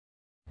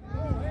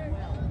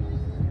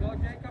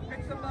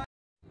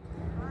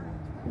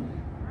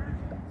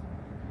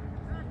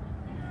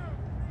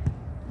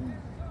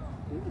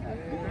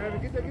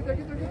Go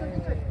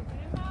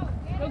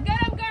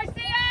get him,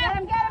 Garcia! Get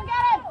him, get him,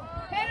 get him!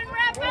 Hit and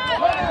wrap up!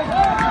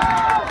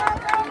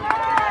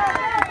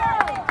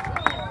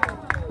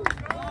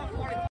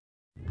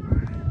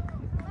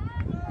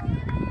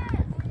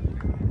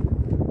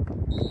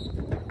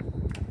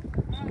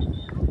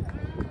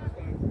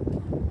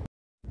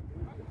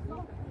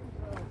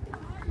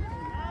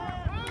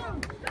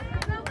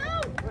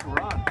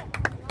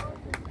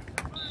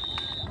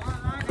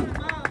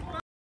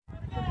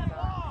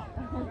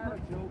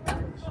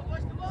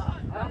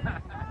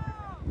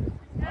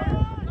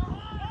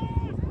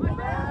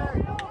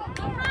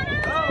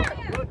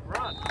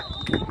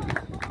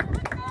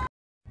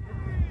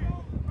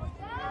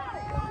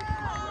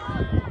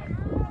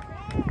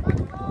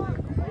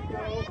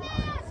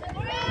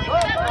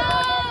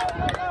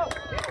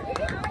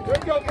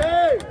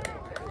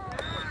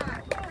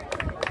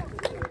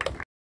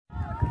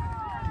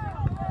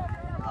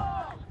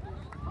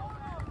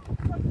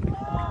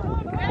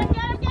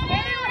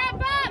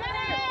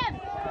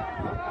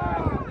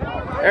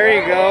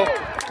 There you go.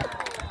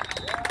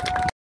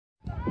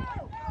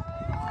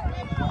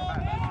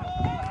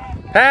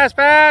 Pass,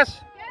 pass.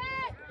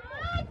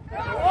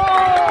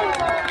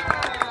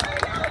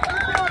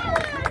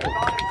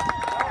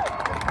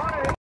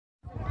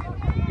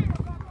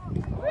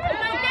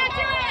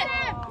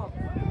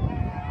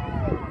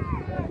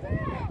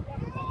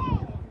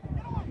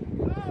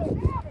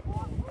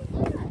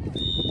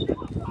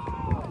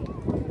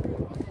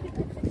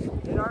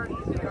 It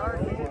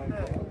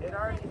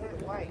already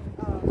hit white.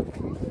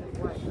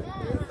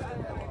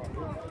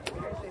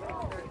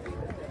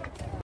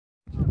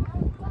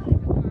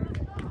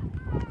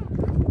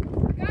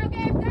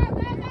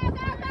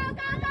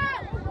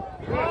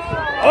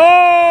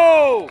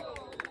 Oh!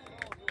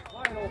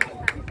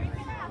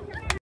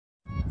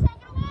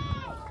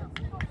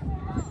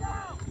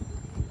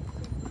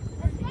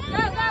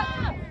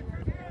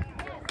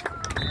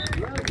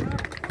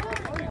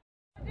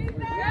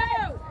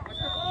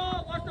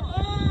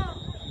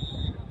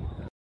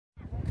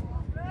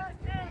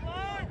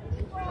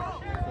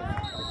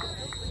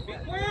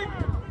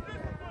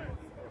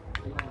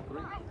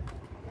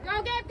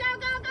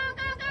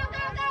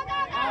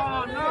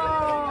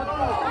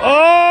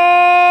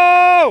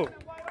 Oh!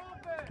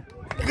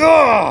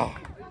 Go!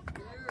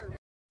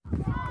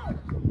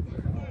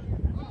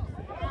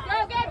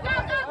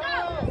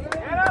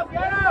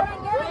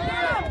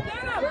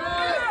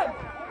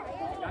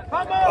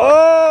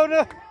 Oh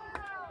no!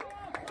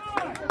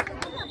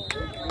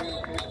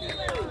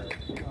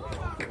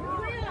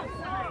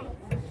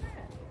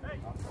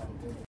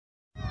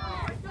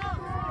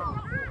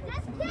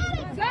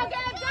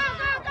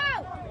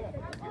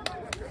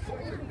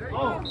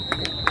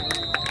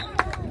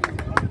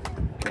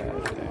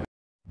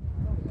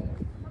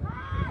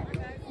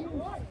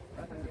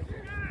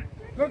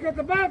 Look at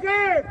the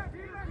bucket!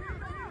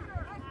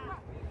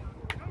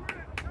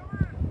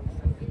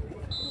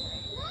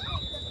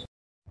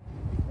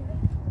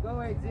 Go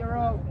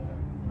 8-0.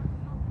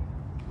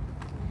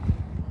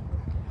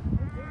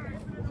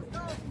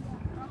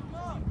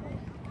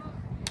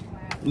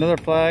 Another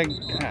flag.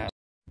 God.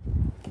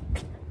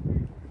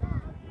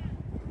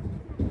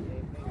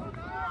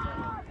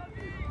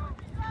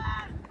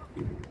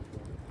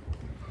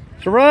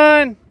 It's a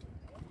run.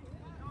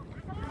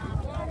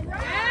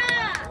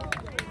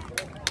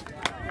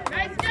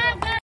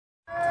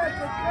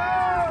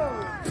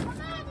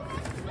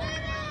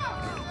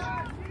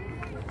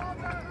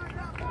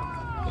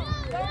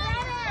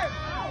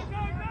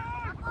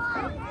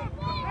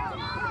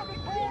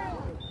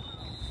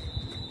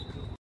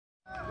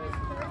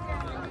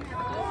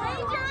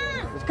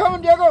 It's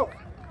coming, Diego!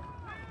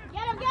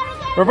 Get him, get him,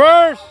 get him!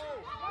 Reverse.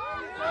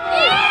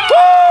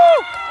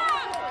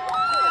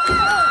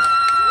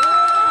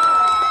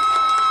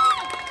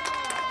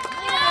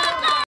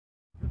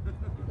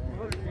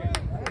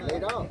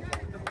 Laid out.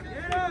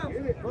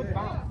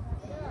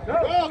 Go, go,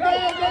 go, go,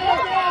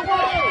 go!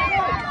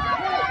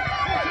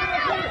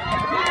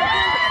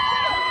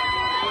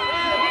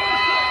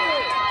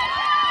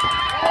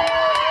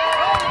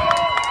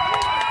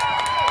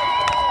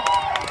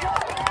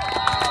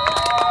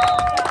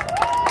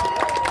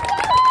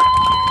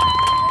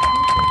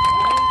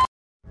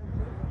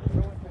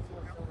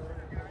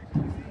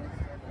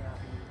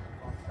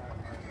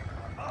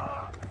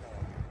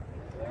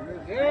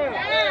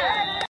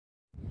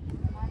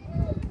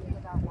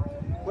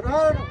 Put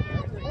on!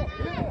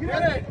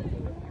 Get it!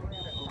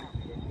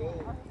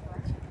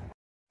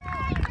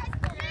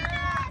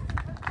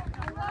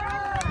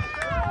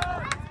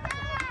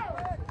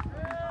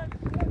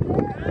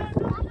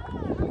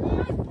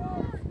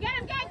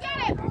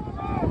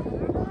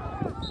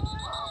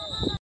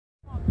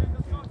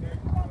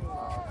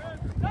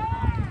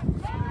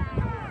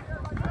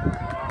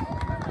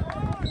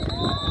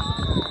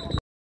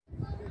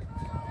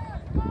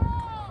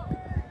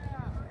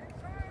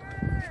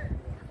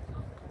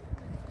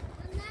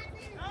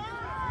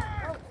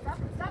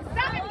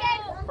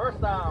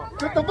 First down.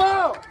 Get the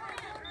ball!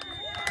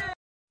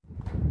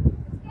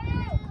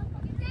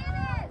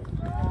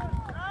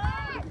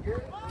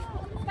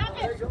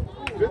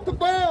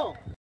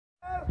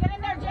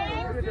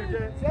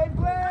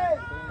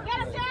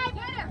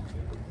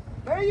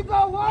 There you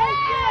go,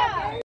 White.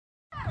 Yeah.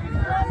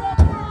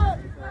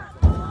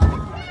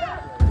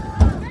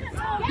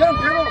 Get him,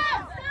 Diego.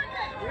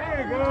 There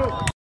you go.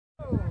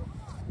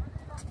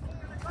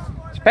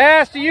 It's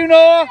pass to you,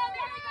 Noah.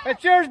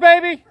 That's yours,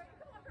 baby.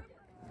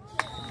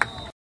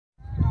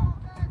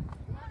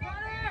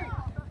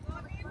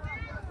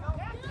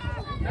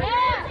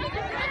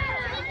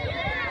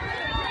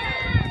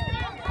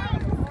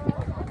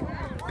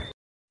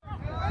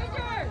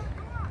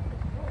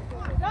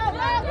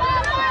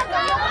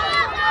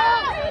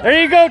 There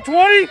you go,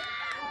 20.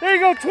 There you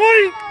go, 20.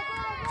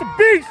 It's a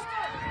beast.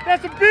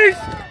 That's a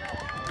beast.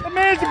 The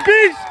man's a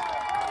beast.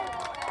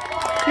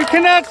 You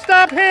cannot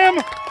stop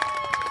him.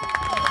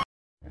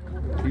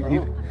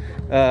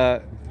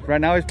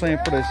 Right now he's playing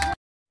for this.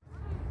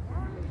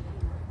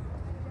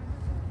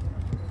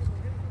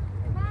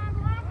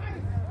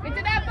 Get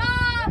to that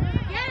ball.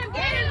 Get him,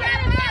 get him, get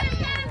him, get him,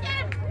 get him, get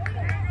him.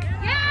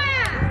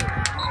 Yeah.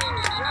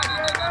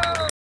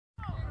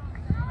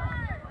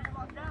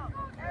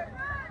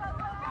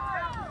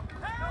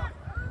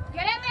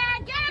 Get in there,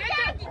 get him,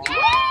 get him.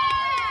 Yeah.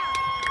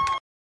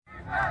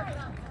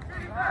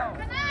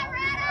 Come on,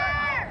 Rudder.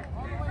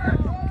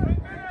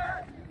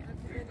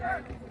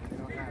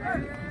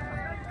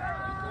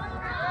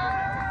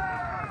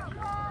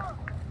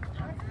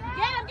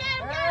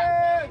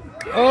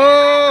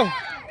 Oh!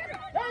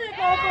 There you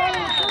go,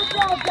 buddy. Good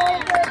job,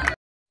 Golden.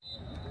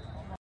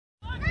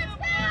 Let's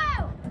go!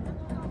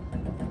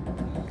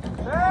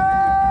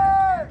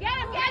 Hey! Get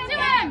him, get to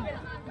him!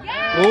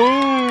 Yeah!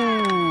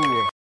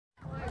 Ooh!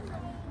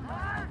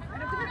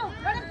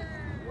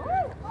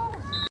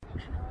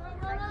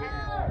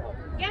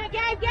 Get it,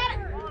 get it, get it!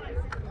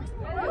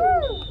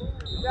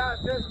 Yeah,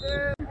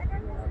 Justin.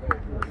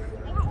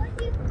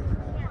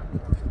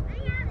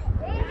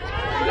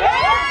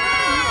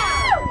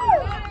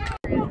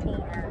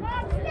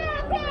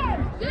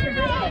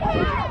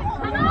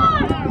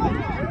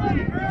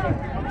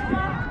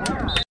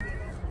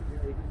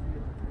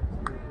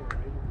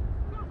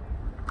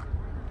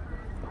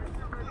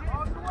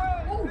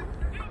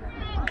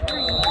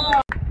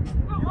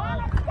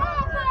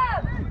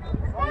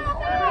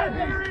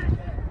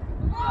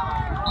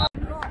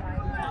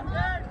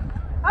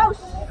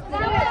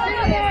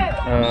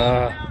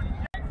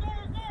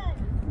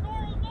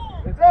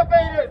 It's up,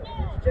 Aiden.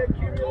 Check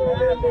Cumulo in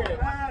there.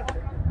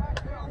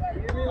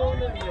 Cumulo in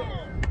there.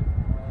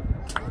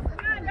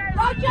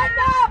 Go check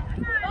up!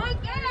 Go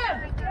get him!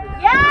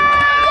 Yeah!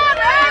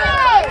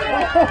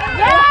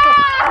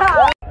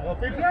 Yeah!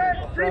 Free play!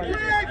 Free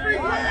play! Free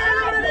play!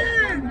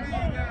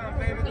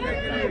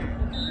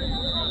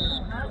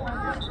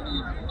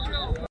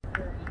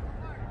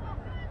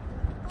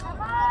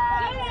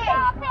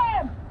 Stop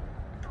him!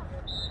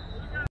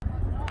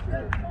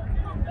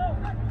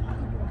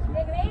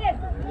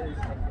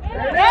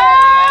 Yeah!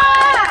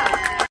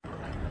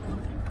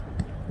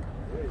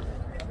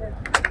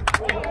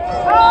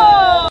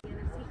 Oh!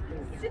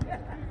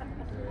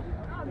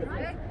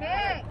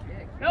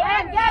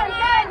 Get him!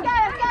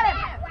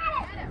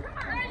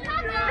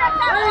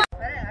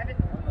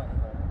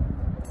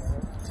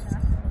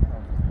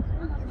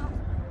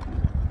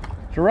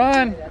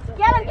 Sharon.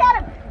 Get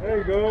him! There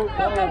you go.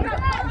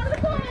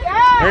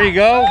 Yeah! There you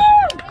go.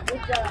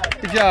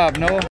 Good job,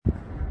 Noah.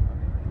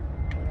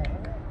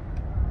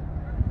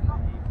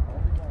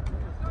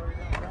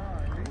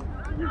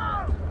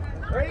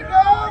 There you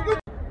go. Good.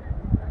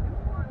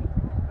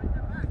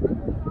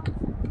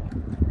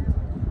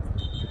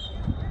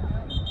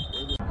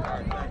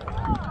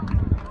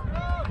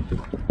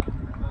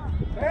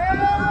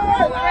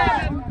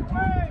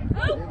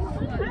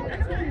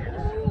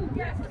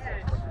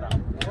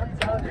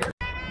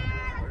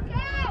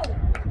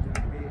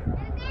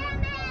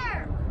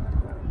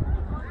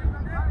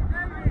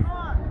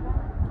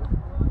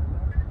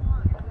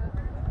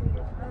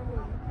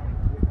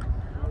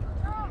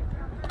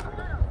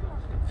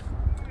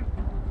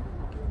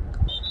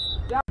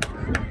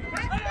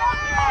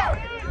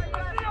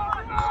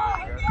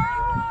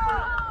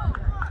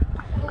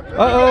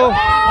 Uh-oh.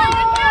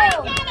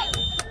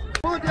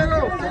 Come on, Diego.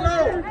 Hello.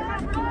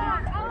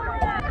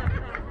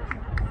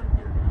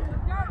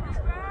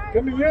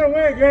 Come the your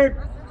way, Gabe.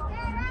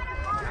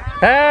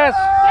 Pass.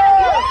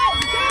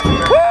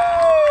 Woo!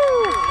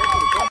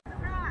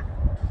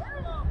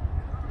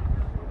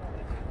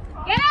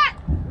 Get it!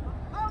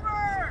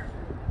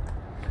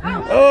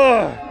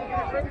 Oh.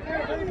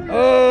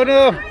 Oh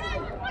no.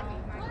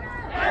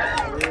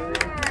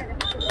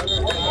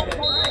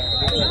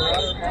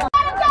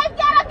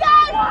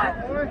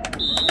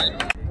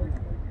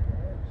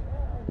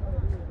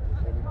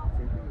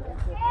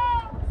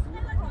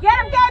 Get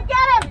him, Gabe,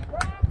 get him!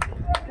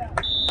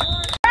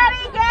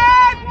 Ready,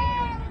 Gabe!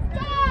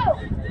 Go!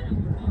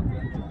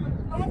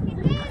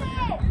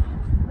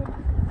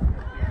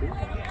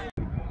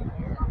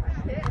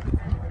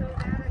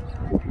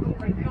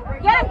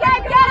 Get him,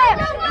 Gabe, get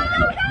him!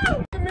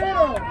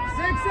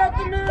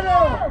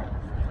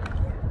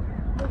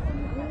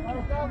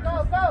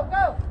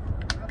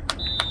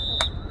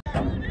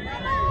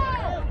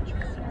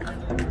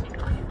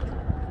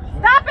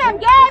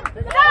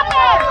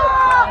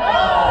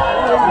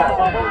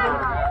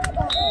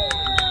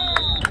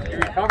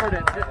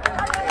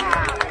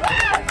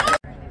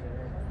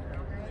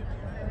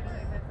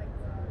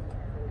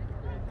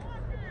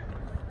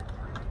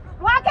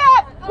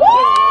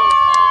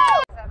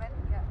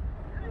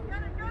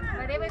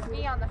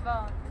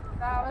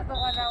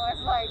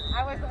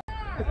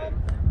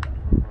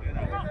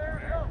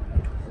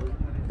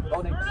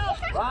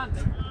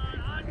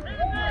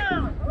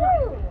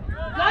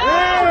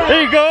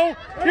 There you go.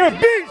 You're a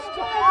beast.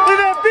 Look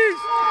at that beast.